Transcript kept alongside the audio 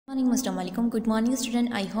Morning, Assalamu alaikum. Good morning, student.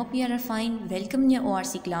 I hope you are fine. Welcome in your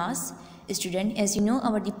ORC class. Student, as you know,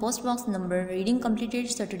 our the postbox number reading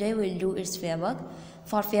completed, so today we will do its fair work.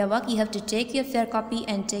 For fair work, you have to take your fair copy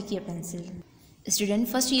and take your pencil. Student,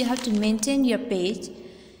 first you have to maintain your page.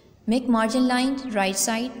 Make margin line right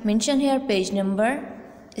side. Mention here page number,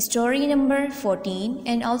 story number 14,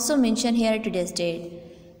 and also mention here today's date.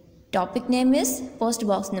 Topic name is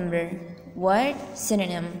postbox number. Word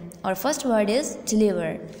synonym. Our first word is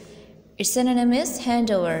deliver. Its synonym is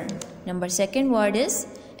handover. Number second word is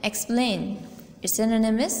explain. Its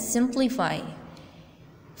synonym is simplify.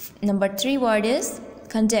 Number 3 word is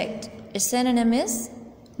conduct. Its synonym is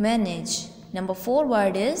manage. Number 4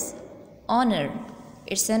 word is honor.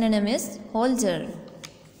 Its synonym is holder.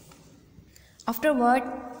 After word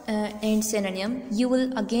and synonym, you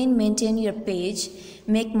will again maintain your page.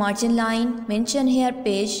 Make margin line, mention here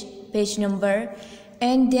page number,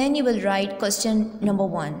 and then you will write question number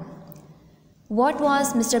 1. What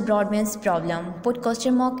was Mr. Broadman's problem? Put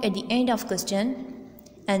question mark at the end of question.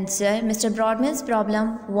 Answer. Mr. Broadman's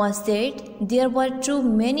problem was that there were too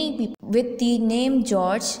many people with the name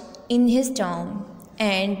George in his town,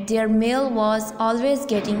 and their mail was always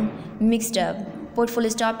getting mixed up. Put full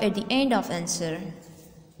stop at the end of answer.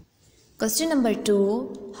 Question number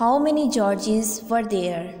 2. How many Georges were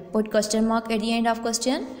there? Put question mark at the end of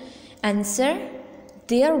question. Answer.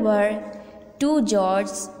 There were 2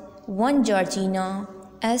 Georges, 1 Georgina,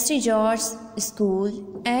 St. George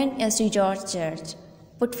School and St. George Church.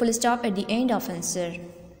 Put full stop at the end of answer.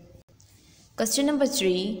 Question number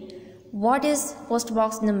 3. What is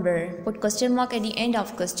postbox number? Put question mark at the end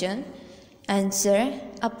of question. Answer.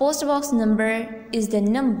 A postbox number is the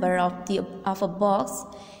number of a box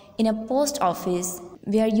in a post office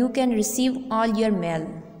where you can receive all your mail.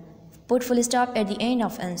 Put full stop at the end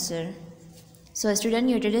of answer. So student,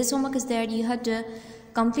 your today's homework is that you have to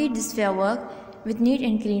complete this fair work with neat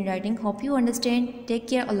and clean writing. Hope you understand. Take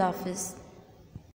care. Allah Hafiz.